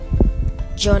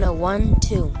Jonah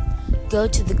 1:2. Go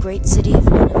to the great city of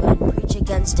Nineveh and preach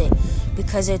against it,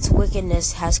 because its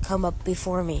wickedness has come up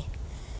before me.